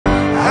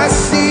I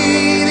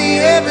see the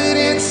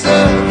evidence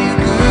of your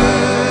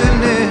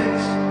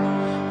goodness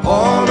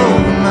all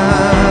over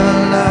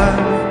my life,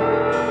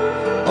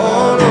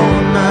 all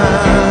over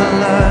my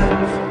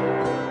life.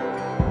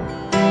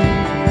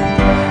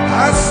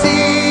 I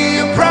see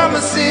your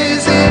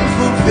promises in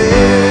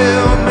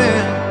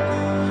fulfillment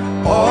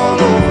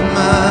all over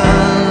my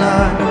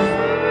life,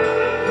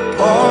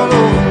 all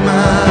over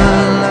my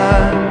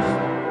life.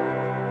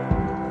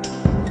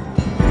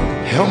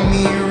 Help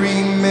me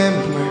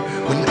remember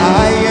when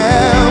I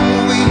am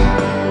weak,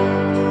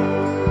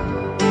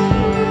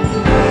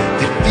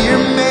 that fear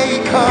may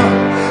come,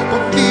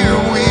 but fear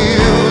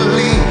will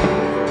leave.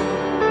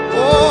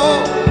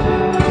 Oh,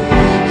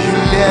 you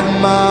led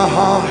my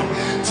heart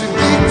to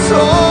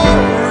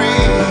victory,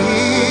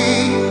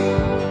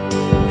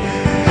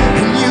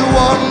 and you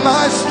are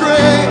my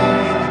strength,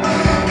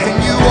 and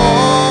you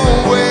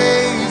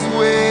always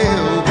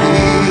will be.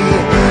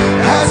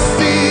 I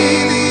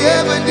see the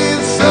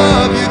evidence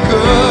of your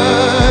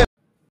good.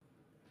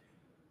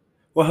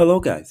 Well, hello,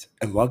 guys,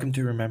 and welcome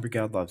to Remember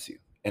God Loves You,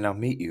 and I'll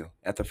meet you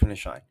at the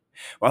finish line.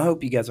 Well, I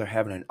hope you guys are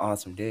having an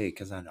awesome day,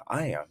 because I know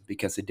I am,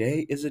 because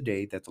today is a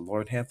day that the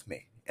Lord hath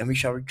made, and we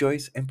shall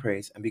rejoice and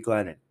praise and be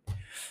glad in it.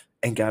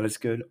 And God is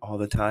good all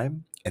the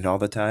time, and all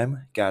the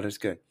time, God is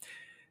good.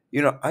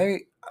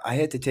 I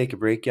had to take a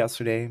break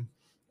yesterday,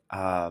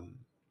 um,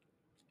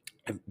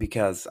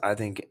 because I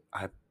think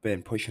I've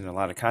been pushing a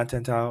lot of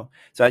content out.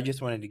 So I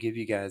just wanted to give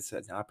you guys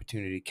an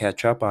opportunity to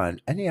catch up on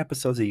any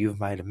episodes that you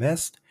might have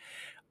missed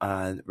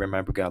on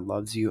Remember God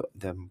Loves You,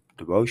 the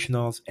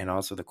devotionals, and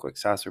also the Quick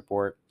Sauce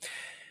Report.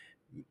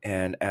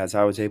 And as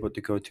I was able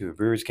to go to a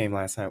Brewers game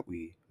last night,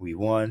 we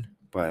won,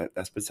 but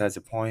that's besides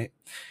the point.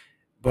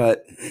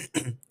 But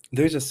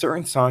there's a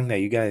certain song that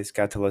you guys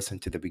got to listen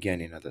to the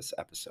beginning of this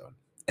episode,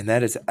 and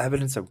that is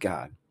Evidence of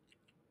God.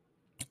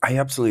 I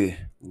absolutely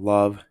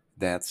love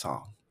that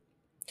song.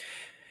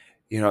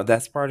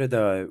 That's part of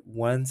the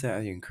ones that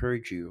I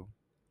encourage you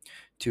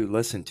to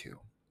listen to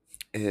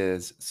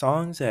is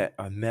songs that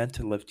are meant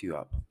to lift you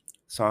up,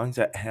 songs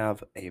that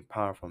have a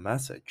powerful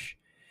message,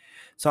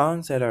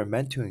 songs that are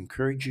meant to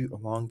encourage you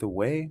along the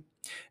way,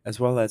 as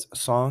well as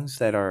songs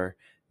that are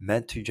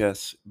meant to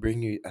just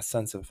bring you a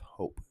sense of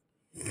hope,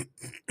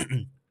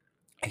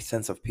 a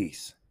sense of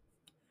peace.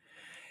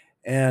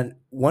 And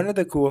one of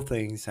the cool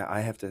things that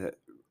I have to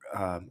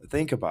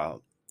think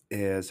about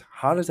is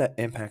how does that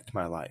impact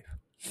my life?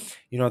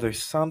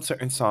 There's some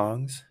certain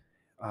songs,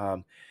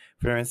 um,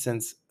 for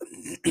instance,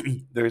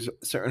 there's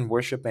certain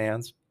worship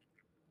bands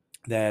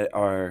that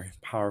are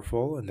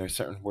powerful, and there's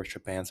certain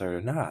worship bands that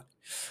are not.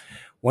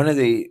 One of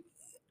the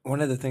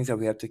one of the things that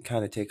we have to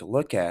kind of take a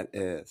look at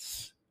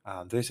is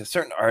there's a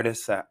certain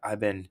artist that I've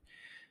been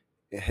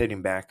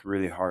hitting back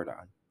really hard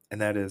on, and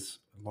that is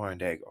Lauren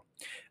Daigle.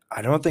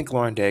 I don't think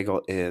Lauren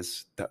Daigle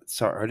is the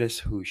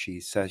artist who she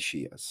says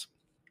she is.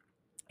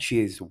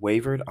 She has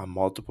wavered on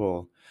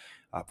multiple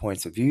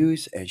points of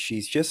views, and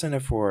she's just in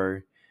it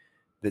for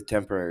the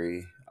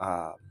temporary,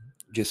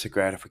 just a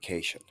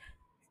gratification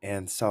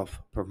and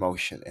self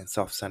promotion and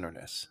self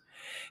centeredness.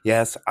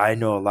 Yes, I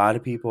know a lot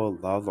of people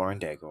love Lauren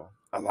Daigle.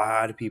 A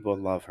lot of people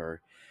love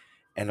her,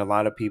 and a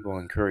lot of people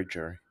encourage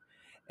her.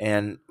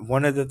 And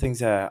one of the things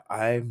that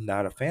I'm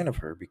not a fan of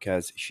her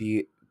because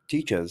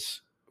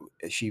teaches,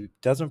 she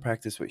doesn't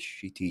practice what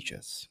she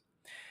teaches.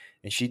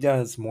 And she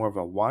does more of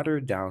a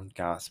watered down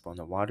gospel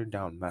and a watered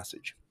down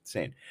message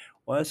saying,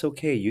 well, it's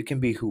okay. You can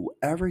be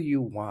whoever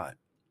you want.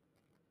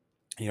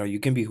 You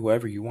can be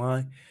whoever you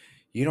want.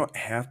 You don't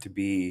have to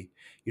be,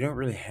 you don't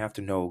really have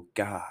to know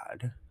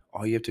God.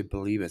 All you have to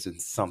believe is in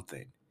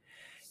something.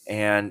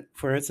 And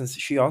for instance,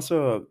 she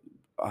also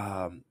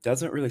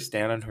doesn't really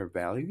stand on her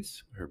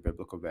values, her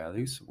biblical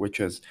values, which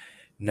is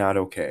not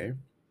okay.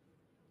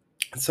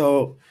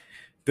 So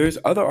there's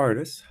other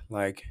artists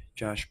like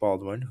Josh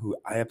Baldwin who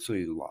I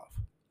absolutely love.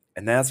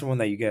 And that's the one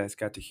that you guys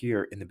got to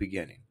hear in the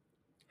beginning.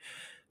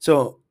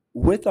 So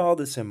with all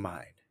this in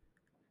mind,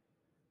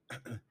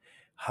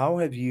 how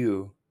have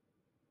you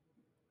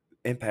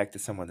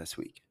impacted someone this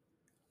week?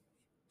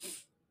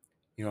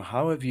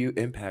 How have you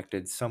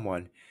impacted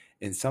someone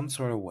in some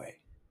sort of way?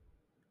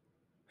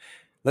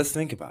 Let's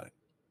think about it.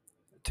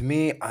 To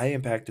me, I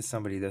impacted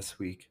somebody this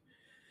week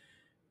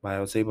by I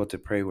was able to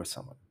pray with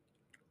someone.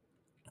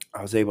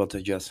 I was able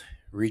to just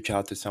reach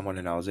out to someone,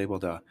 and I was able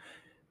to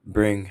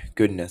bring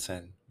goodness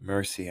and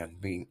mercy and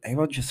being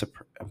able just to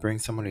bring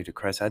somebody to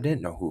Christ. I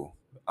didn't know who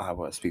I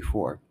was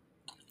before.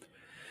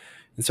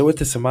 And so with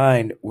this in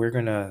mind, we're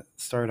going to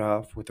start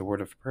off with a word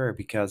of prayer,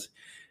 because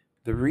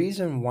the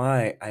reason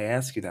why I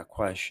ask you that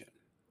question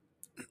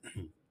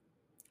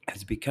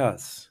is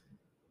because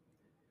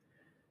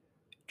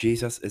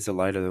Jesus is the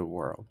light of the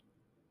world.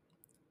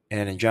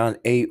 And in John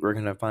 8, we're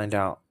going to find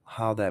out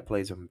how that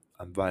plays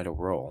a vital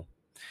role.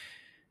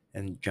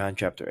 In John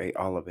chapter 8,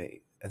 all of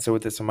 8. And so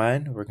with this in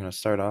mind, we're going to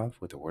start off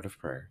with a word of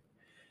prayer.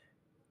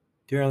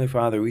 Dear Heavenly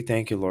Father, we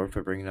thank you, Lord,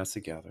 for bringing us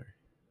together.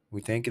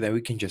 We thank you that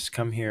we can just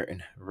come here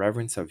in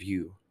reverence of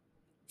you.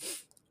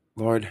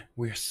 Lord,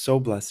 we are so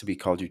blessed to be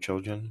called your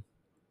children.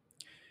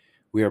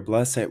 We are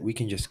blessed that we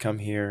can just come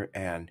here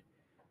and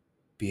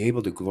be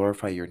able to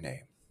glorify your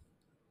name.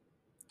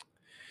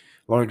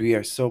 Lord, we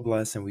are so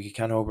blessed, and we can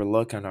kind of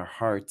overlook on our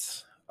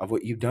hearts of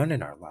what you've done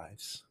in our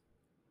lives,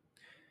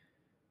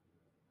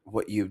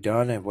 what you've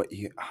done, and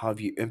how have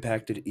you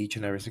impacted each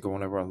and every single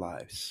one of our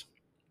lives.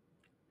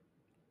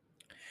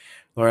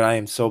 Lord, I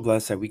am so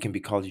blessed that we can be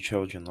called your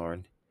children,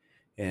 Lord,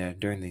 and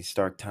during these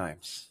dark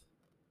times.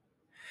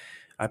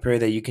 I pray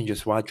that you can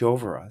just watch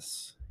over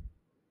us.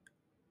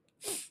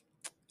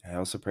 I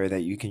also pray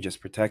that you can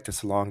just protect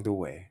us along the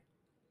way.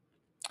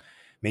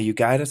 May you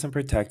guide us and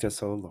protect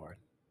us, O Lord.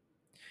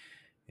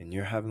 In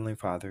your heavenly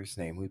Father's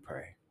name we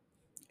pray.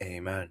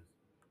 Amen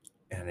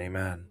and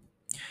amen.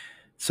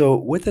 So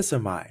with this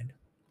in mind,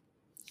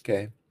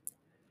 okay,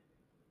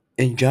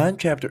 in John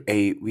chapter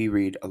 8, we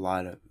read a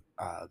lot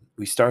of,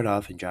 we start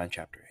off in John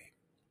chapter 8.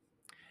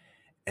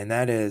 And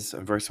that is,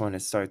 in verse 1,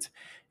 it starts,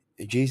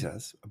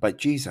 but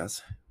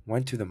Jesus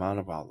went to the Mount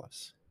of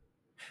Olives.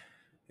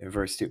 In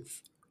verse 2,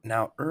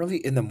 now early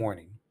in the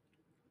morning,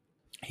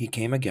 he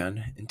came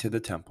again into the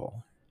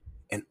temple,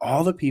 and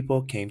all the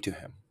people came to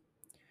him,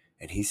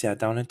 and he sat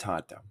down and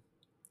taught them.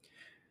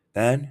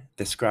 Then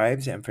the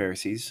scribes and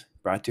Pharisees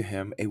brought to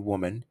him a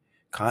woman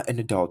caught in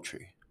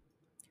adultery.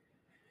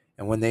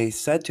 And when they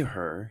said to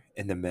her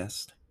in the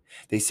midst,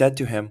 they said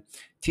to him,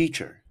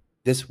 Teacher,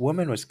 this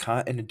woman was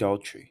caught in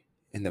adultery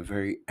in the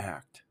very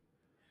act.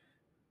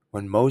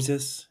 When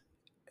Moses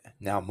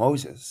in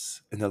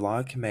the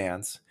law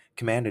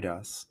commanded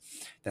us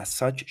that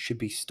such should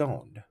be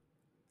stoned.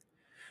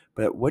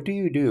 But what do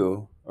you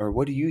do, or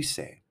what do you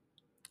say?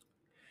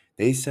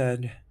 They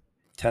said,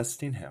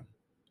 testing him,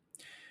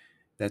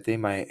 that they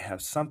might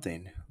have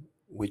something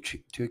which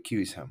to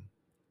accuse him.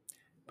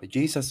 But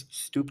Jesus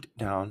stooped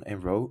down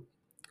and wrote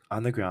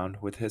on the ground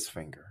with his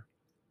finger,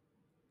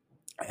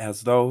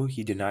 as though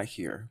he did not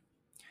hear.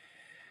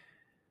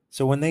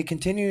 So when they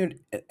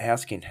continued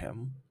asking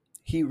him,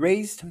 he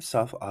raised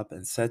himself up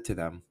and said to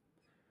them,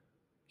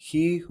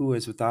 He who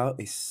is without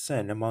a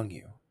sin among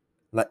you,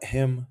 let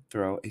him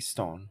throw a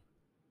stone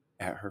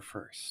at her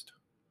first.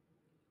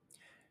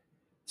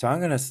 So I'm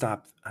gonna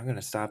stop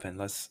and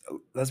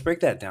let's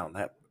break that down.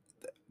 That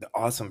the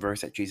awesome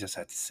verse that Jesus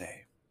had to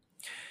say.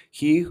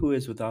 He who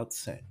is without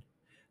sin.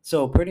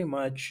 So pretty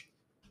much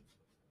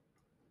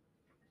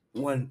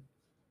when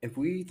if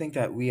we think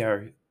that we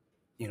are,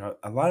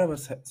 a lot of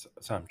us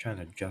so I'm trying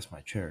to adjust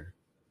my chair.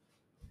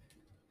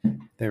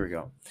 There we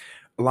go.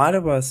 A lot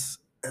of us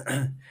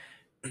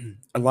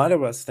a lot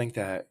of us think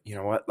that,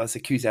 what, let's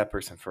accuse that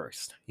person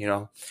first.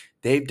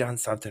 They've done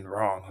something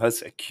wrong.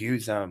 Let's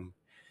accuse them,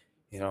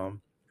 you know.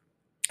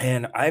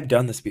 And I've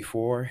done this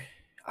before.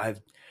 I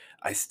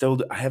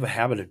have a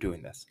habit of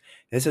doing this.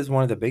 This is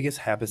one of the biggest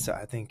habits that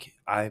I think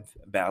I've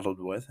battled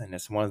with, and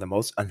it's one of the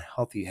most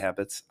unhealthy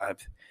habits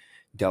I've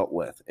dealt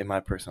with in my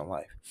personal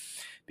life,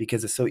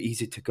 because it's so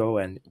easy to go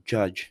and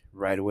judge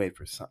right away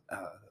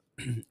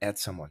at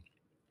someone.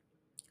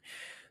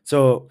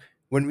 So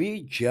when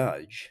we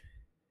judge,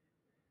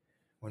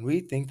 when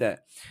we think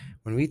that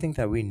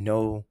we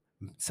know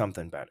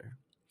something better,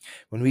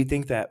 when we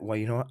think that,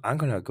 well, I'm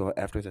going to go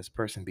after this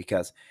person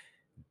because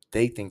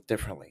they think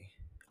differently.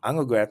 I'm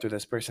going to go after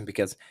this person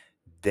because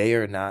they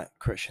are not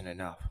Christian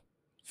enough.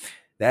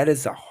 That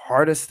is the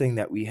hardest thing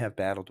that we have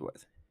battled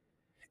with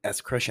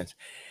as Christians.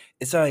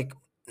 It's like,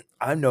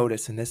 I've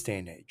noticed in this day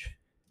and age,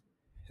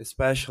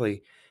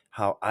 especially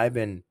how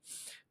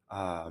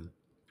um,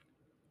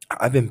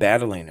 I've been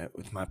battling it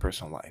with my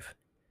personal life.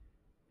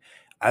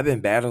 I've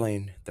been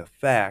battling the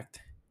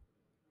fact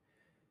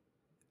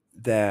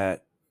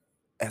that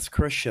as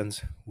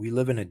Christians, we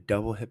live in a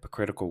double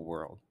hypocritical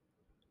world.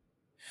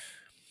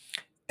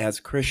 As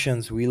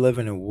Christians, we live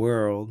in a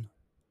world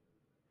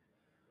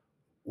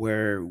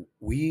where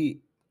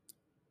we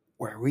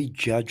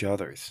judge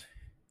others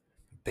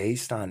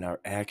based on our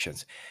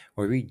actions,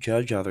 where we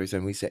judge others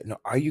and we say, no,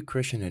 are you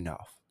Christian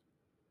enough?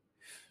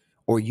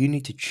 Or you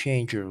need to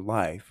change your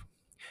life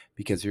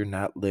because you're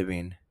not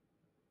living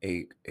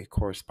a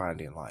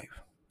corresponding life.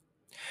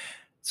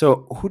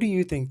 So who do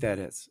you think that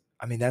is?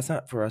 I mean, that's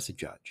not for us to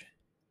judge.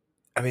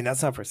 I mean,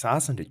 that's not for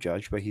Sasan to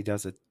judge, but he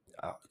does it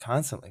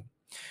constantly.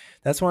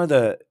 That's one of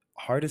the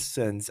hardest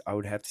sins I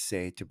would have to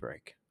say to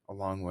break,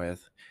 along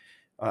with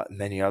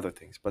many other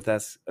things. But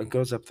it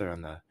goes up there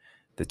on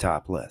the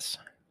top list.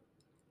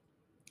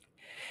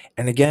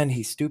 And again,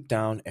 he stooped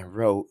down and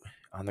wrote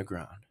on the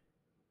ground.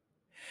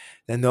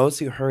 Then those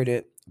who heard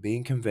it,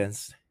 being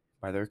convinced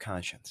by their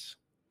conscience,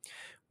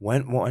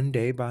 went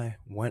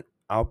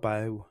out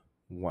by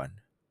one,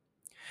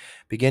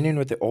 beginning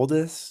with the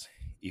oldest,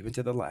 even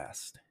to the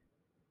last.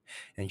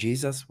 And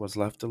Jesus was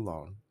left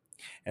alone,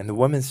 and the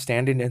woman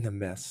standing in the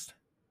midst.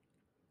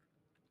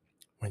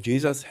 When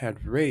Jesus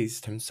had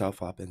raised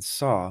himself up and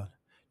saw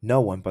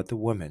no one but the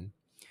woman,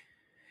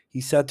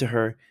 he said to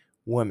her,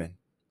 Woman,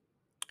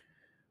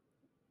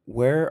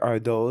 where are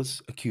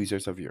those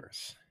accusers of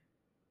yours?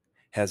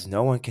 Has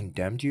no one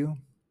condemned you?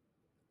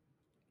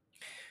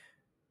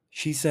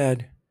 She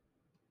said,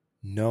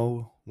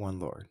 No one,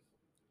 Lord.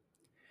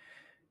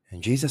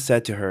 And Jesus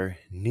said to her,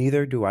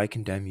 "Neither do I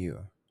condemn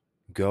you.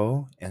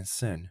 Go and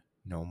sin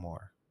no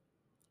more."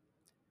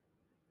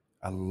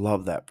 I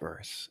love that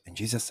verse. And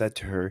Jesus said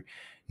to her,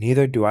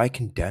 "Neither do I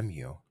condemn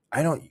you.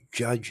 I don't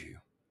judge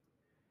you."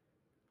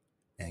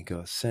 And he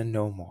goes, "Sin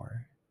no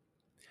more."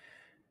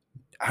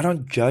 I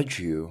don't judge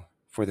you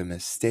for the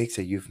mistakes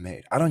that you've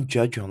made. I don't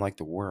judge you unlike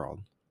the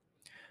world.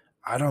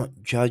 I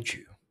don't judge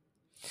you,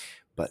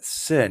 but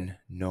sin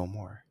no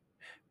more.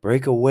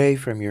 Break away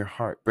from your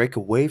heart. Break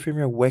away from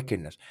your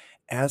wickedness.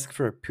 Ask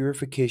for a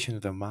purification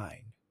of the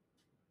mind.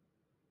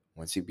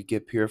 Once you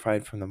get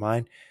purified from the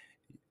mind,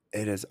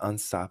 it is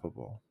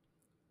unstoppable.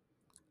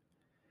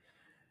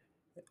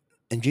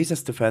 And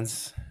Jesus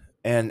defends,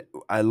 and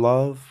I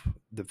love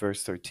the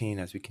verse 13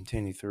 as we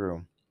continue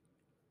through.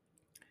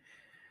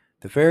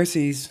 The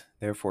Pharisees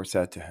therefore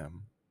said to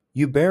him,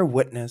 "You bear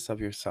witness of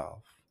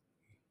yourself.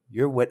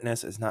 Your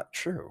witness is not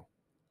true."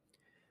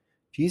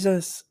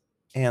 Jesus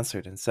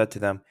answered and said to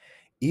them,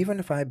 "Even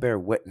if I bear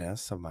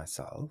witness of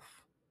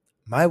myself,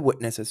 my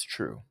witness is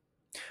true,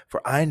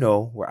 for I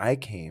know where I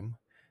came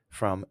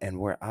from and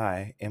where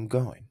I am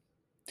going.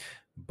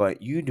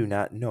 But you do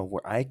not know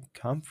where I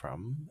come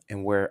from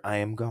and where I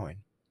am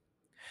going.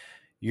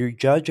 You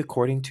judge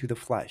according to the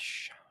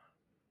flesh.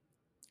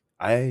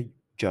 I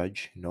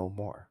judge no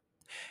more.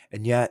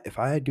 And yet, if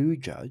I do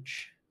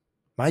judge,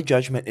 my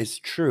judgment is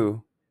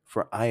true,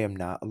 for I am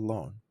not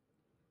alone,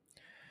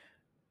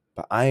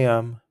 but I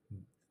am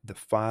the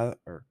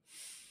Father,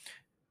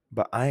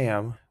 but I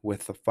am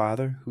with the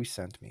Father who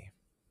sent me.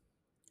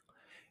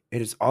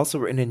 It is also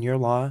written in your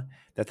law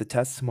that the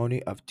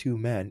testimony of two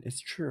men is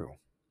true.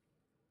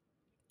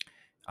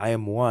 I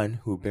am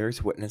one who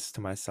bears witness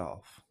to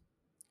myself,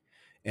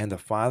 and the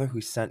Father who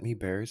sent me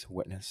bears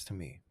witness to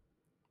me."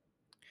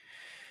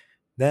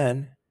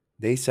 Then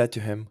they said to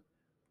him,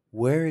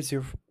 Where is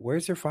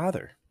your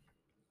father?"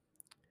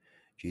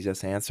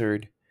 Jesus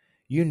answered,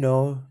 "You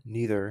know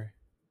neither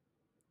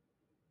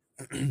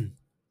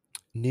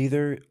me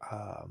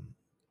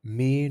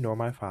nor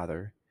my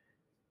Father.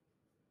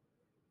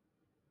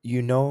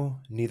 You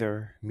know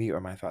neither me or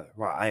my Father."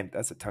 Wow,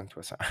 that's a tongue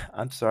twister.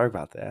 I'm sorry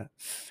about that.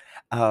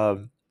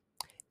 Um,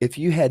 if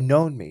you had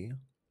known me,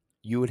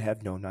 you would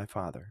have known my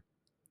Father.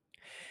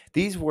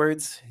 These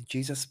words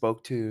Jesus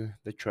spoke to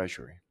the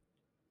treasury,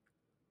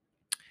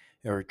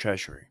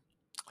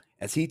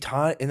 as he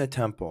taught in the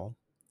temple,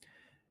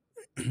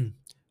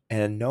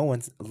 and no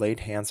one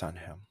laid hands on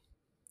him,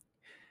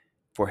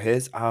 for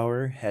his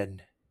hour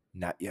had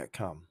not yet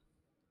come.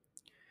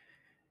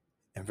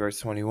 In verse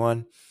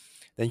 21,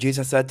 then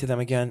Jesus said to them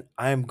again,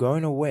 "I am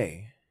going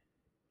away,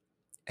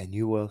 and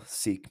you will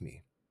seek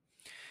me,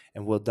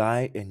 and will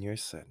die in your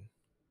sin.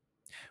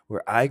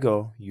 Where I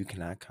go, you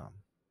cannot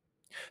come."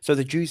 So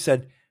the Jews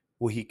said,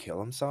 "Will he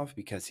kill himself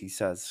because he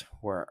says,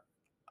 'Where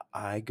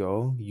I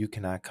go, you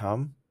cannot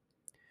come'?"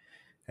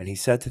 And he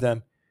said to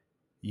them,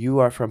 "You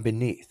are from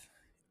beneath,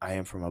 I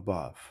am from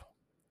above.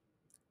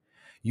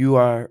 You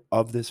are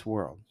of this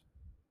world.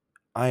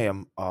 I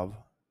am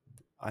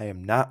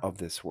not of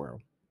this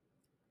world.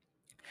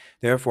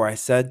 Therefore I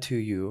said to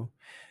you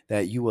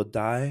that you will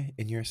die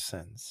in your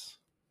sins.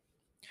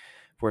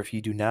 For if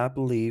you do not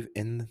believe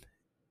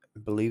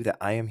that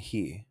I am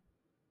he,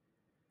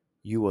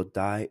 you will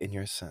die in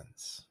your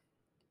sins."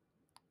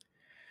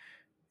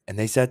 And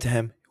they said to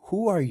him,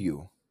 "Who are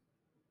you?"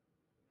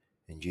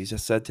 And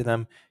Jesus said to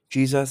them,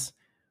 "Jesus,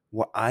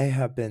 what I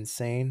have been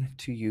saying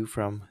to you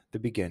from the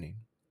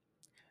beginning.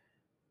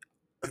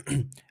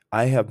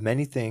 I have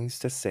many things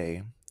to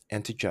say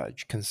and to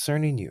judge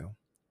concerning you,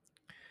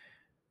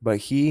 but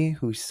he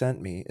who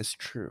sent me is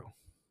true.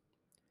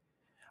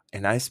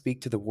 And I speak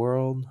to the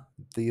world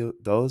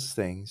those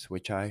things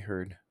which I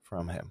heard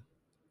from him."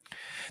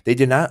 They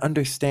did not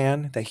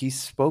understand that he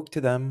spoke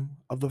to them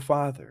of the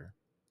Father.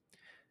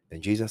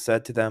 Then Jesus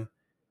said to them,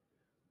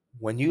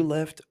 "When you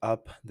lift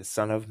up the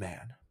Son of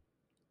Man,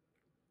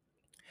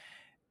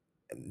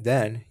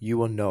 then you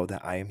will know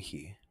that I am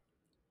he,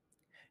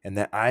 and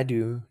that I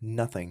do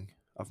nothing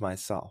of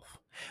myself.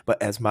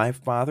 But as my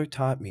Father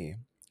taught me,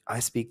 I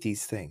speak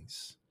these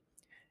things,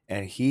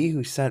 and he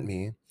who sent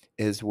me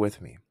is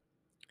with me.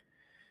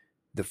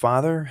 The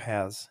Father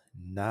has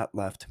not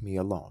left me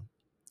alone,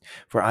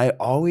 for I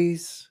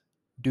always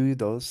do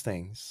those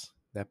things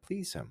that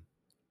please him."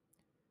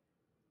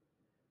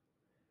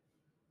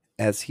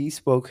 As he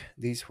spoke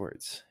these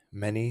words,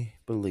 many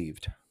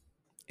believed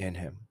in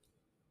him.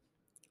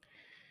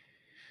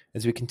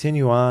 As we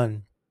continue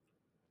on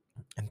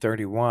in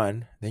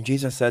 31, then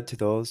Jesus said to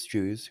those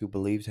Jews who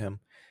believed him,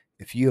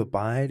 "If you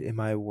abide in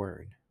my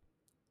word,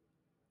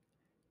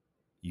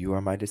 you are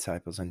my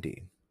disciples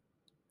indeed,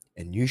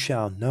 and you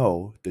shall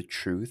know the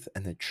truth,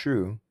 and the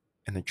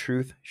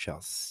truth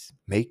shall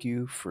make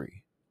you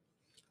free."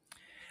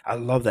 I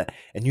love that.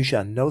 And you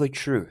shall know the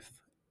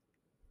truth,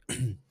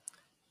 and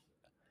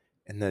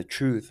the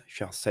truth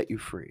shall set you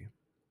free.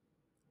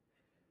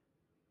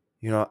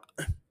 You know,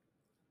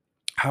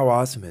 how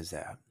awesome is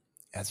that?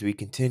 As we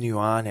continue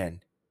on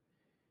and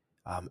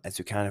as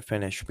we kind of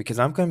finish, because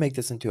I'm going to make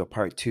this into a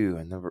part 2,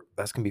 and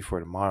that's going to be for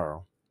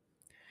tomorrow.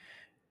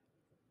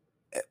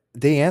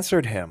 They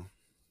answered him,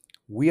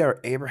 "We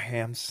are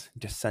Abraham's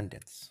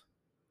descendants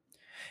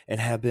and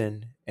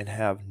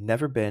have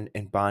never been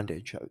in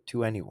bondage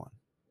to anyone.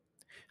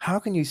 How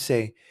can you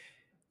say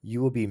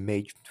you will be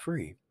made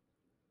free?"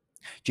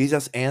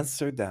 Jesus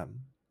answered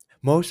them,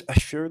 "Most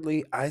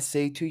assuredly I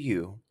say to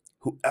you,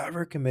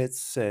 whoever commits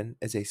sin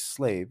is a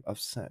slave of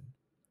sin.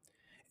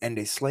 And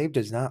a slave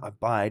does not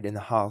abide in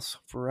the house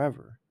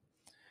forever,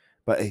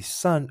 but a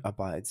son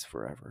abides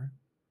forever.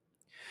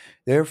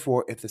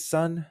 Therefore, if the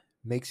Son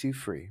makes you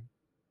free,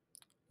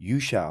 you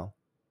shall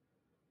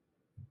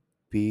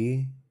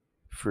be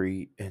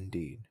free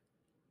indeed."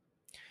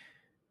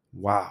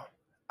 Wow.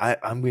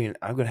 I'm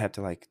gonna have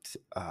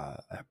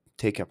to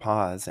take a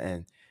pause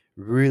and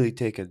really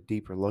take a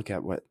deeper look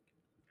at what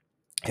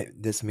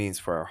this means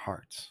for our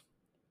hearts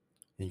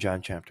in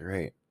John chapter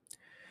 8.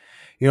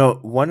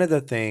 One of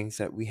the things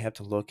that we have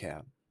to look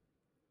at,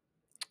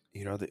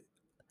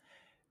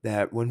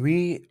 that when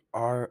we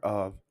are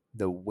of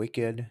the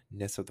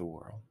wickedness of the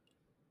world,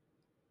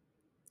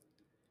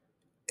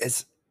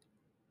 it's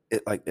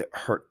it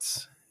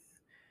hurts.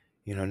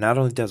 Not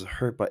only does it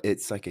hurt, but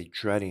it's like a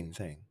dreading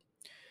thing.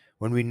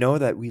 When we know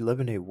that we live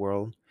in a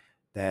world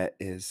that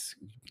is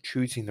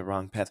choosing the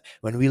wrong path,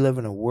 when we live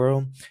in a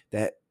world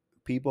that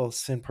people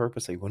sin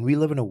purposely, when we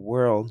live in a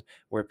world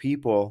where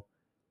people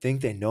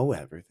think they know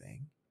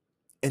everything,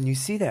 and you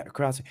see that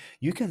across,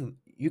 you can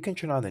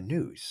turn on the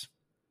news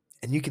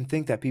and you can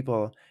think that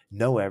people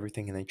know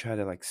everything and they try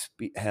to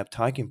have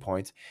talking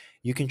points.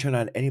 You can turn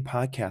on any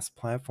podcast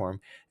platform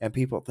and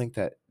people think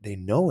that they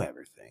know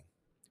everything,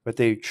 but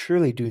they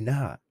truly do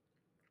not.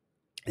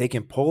 They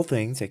can pull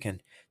things, they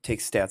can take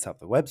stats off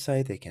the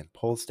website, they can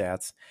pull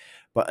stats,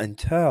 but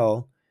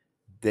until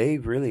they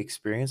really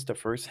experienced it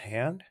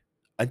firsthand,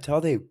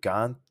 until they've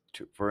gone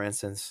to, for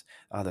instance,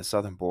 the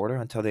southern border,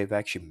 until they've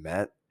actually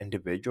met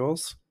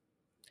individuals,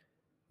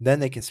 then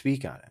they can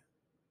speak on it.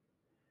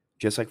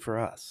 Just like for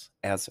us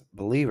as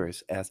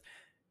believers, as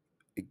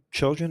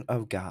children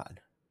of God.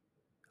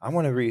 I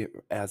want to read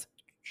as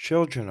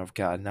children of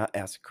God, not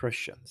as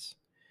Christians.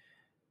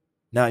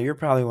 Now, you're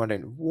probably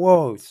wondering,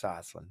 whoa,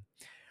 Soslin,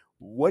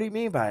 what do you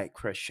mean by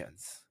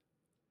Christians?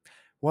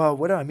 Well,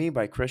 what do I mean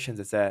by Christians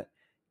is that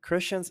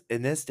Christians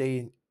in this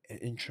day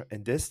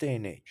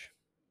and age,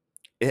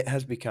 it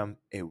has become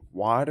a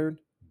watered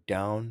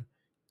down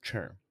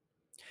term.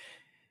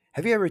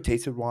 Have you ever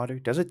tasted water?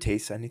 Does it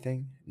taste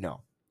anything?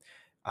 No.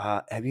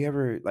 Have you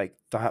ever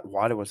thought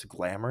water was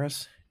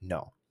glamorous?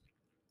 No.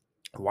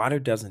 Water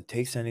doesn't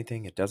taste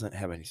anything. It doesn't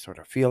have any sort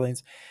of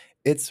feelings.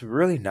 It's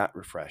really not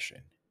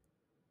refreshing.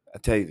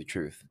 I'll tell you the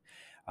truth.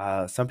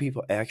 Some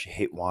people actually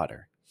hate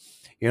water.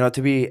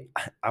 To be,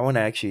 I want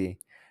to actually,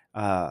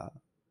 uh,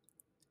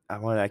 I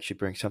want to actually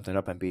bring something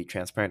up and be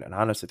transparent and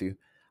honest with you.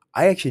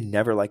 I actually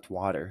never liked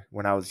water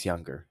when I was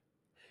younger.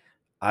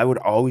 I would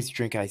always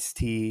drink iced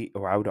tea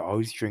or I would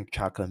always drink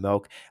chocolate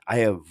milk. I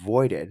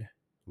avoided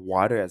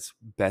water as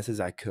best as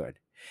I could.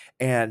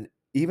 And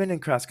even in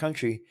cross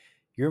country,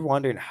 you're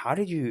wondering, how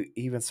did you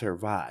even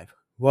survive?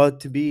 Well,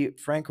 to be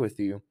frank with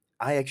you,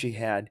 I actually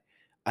had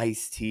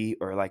iced tea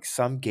or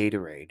some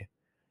Gatorade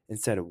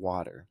instead of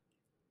water.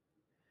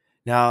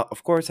 Now,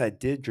 of course, I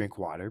did drink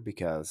water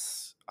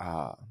because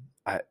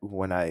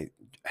when I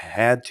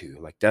had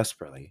to,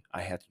 desperately,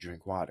 I had to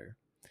drink water.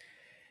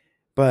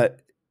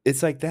 But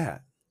it's like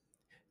that,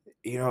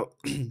 you know.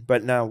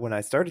 But now, when I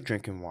started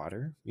drinking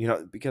water,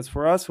 because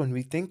for us, when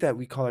we think that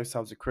we call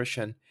ourselves a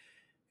Christian,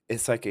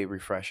 it's like a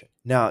refreshing.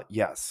 Now,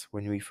 yes,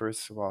 when we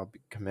first of all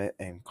commit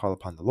and call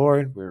upon the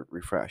Lord, we're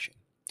refreshing.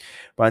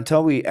 But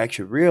until we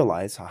actually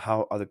realize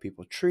how other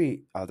people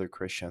treat other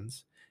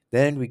Christians,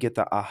 then we get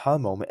the aha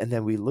moment, and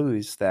then we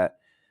lose that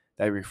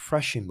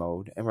refreshing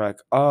mode, and we're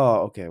like,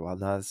 oh, okay, well,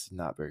 now this is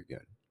not very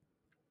good,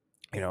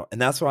 and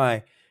that's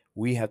why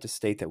we have to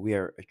state that we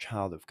are a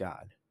child of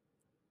God,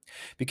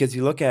 because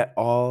you look at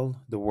all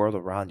the world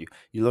around you.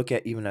 You look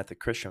at even at the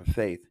Christian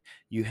faith.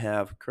 You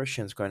have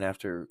Christians going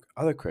after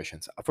other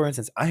Christians. For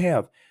instance, I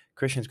have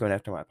Christians going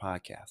after my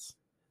podcast.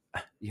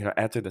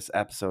 After this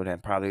episode,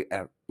 and probably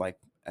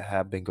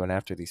have been going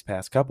after these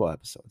past couple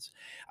episodes.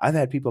 I've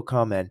had people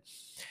come in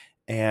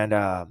and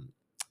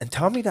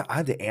tell me that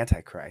I'm the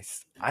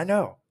Antichrist. I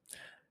know,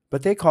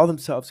 but they call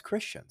themselves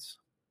Christians.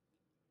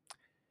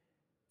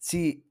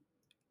 See,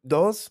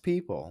 those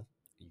people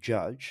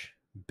judge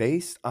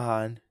based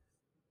on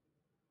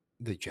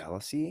the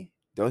jealousy.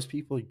 Those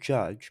people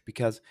judge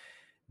because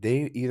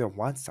they either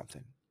want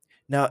something.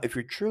 Now, if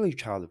you're truly a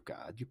child of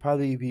God, you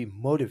probably be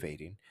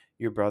motivating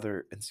your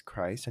brother in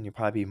Christ, and you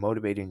probably be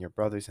motivating your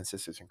brothers and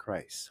sisters in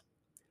Christ.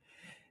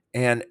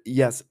 And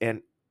yes,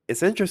 and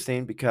it's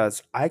interesting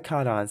because I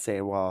caught on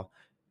saying, well,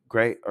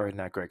 Greg, or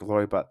not Greg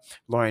Laurie, but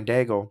Lauren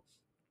Daigle,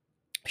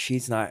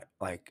 she's not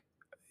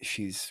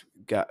she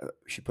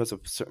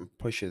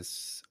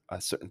pushes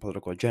a certain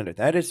political agenda.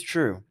 That is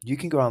true. You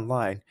can go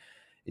online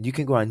and you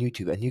can go on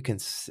YouTube and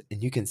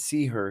you can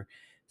see her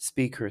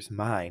speak her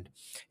mind,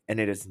 and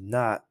it is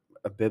not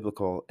a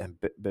biblical and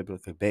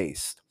biblically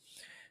based.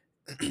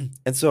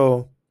 And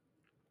so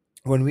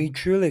When we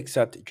truly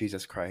accept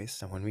Jesus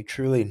Christ and when we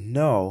truly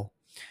know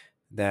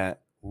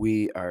that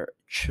we are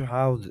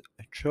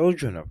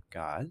children of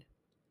God,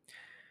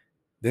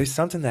 there's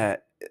something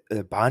that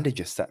the bondage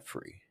is set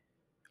free.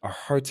 Our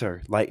hearts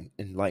are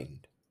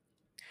enlightened.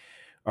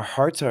 Our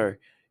hearts are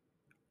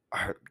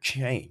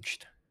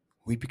changed.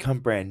 We become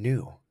brand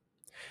new.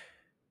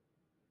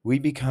 We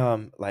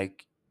become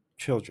like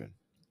children.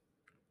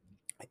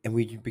 And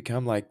we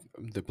become like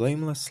the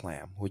blameless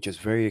lamb, which is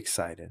very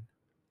excited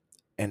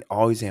and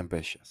always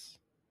ambitious.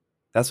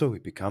 That's what we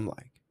become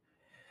like.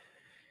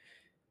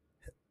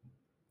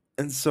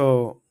 And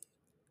so,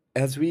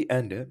 as we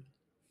end it,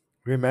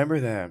 remember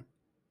that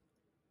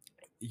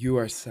you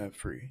are set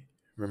free.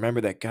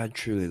 Remember that God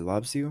truly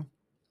loves you.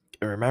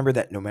 And remember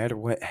that no matter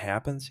what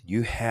happens,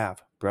 you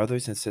have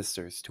brothers and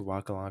sisters to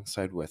walk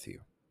alongside with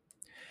you.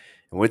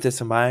 And with this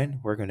in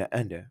mind, we're going to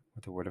end it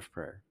with a word of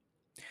prayer.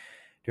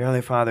 Dear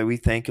Heavenly Father, we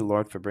thank you,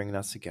 Lord, for bringing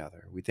us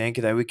together. We thank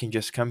you that we can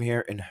just come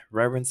here in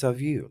reverence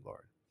of you,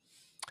 Lord.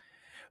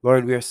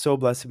 Lord, we are so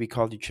blessed to be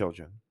called your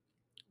children.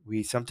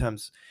 We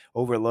sometimes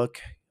overlook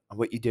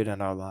what you did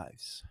in our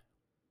lives.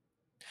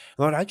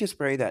 Lord, I just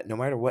pray that no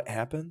matter what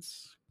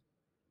happens,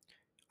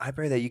 I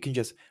pray that you can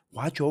just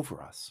watch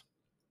over us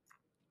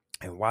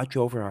and watch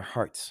over our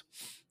hearts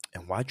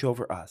and watch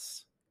over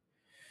us.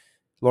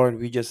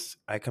 Lord,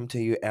 I come to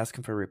you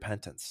asking for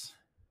repentance,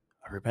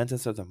 a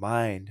repentance of the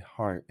mind,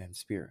 heart, and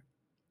spirit.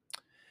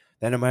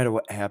 That no matter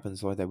what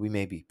happens, Lord, that we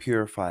may be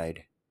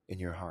purified in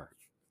your heart.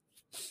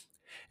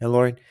 And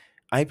Lord,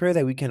 I pray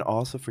that we can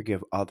also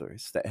forgive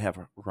others that have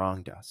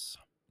wronged us.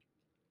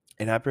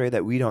 And I pray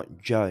that we don't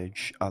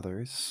judge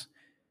others,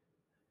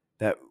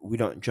 that we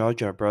don't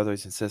judge our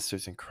brothers and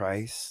sisters in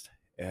Christ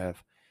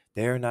if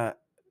they're not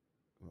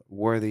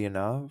worthy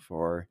enough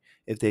or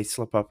if they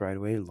slip up right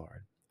away,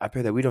 Lord. I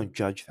pray that we don't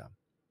judge them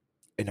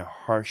in a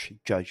harsh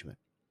judgment.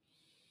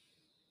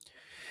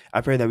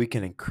 I pray that we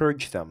can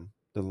encourage them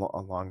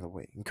along the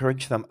way,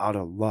 encourage them out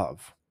of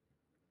love,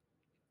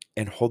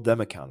 and hold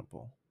them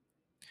accountable.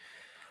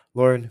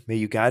 Lord, may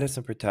you guide us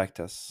and protect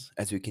us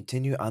as we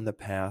continue on the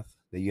path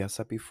that you have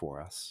set before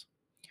us,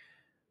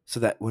 so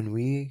that when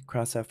we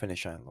cross that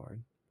finish line,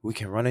 Lord, we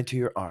can run into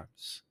your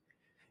arms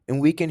and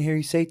we can hear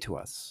you say to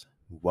us,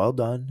 "Well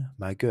done,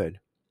 my good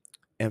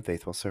and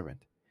faithful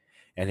servant."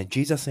 And in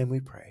Jesus' name we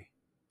pray.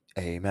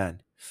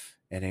 Amen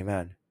and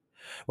amen.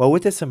 Well,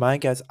 with this in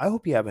mind, guys, I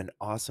hope you have an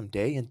awesome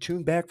day and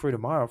tune back for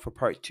tomorrow for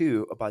part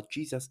 2 about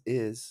Jesus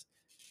is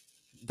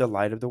the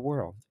light of the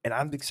world. And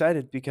I'm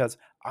excited because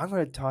I'm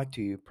going to talk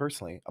to you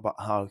personally about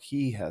how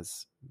he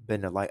has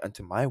been a light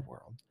unto my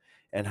world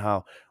and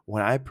how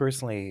when I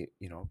personally,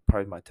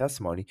 part of my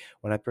testimony,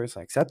 when I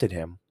personally accepted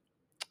him,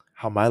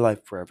 how my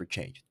life forever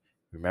changed.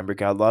 Remember,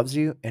 God loves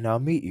you, and I'll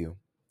meet you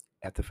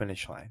at the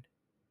finish line.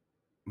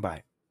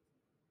 Bye.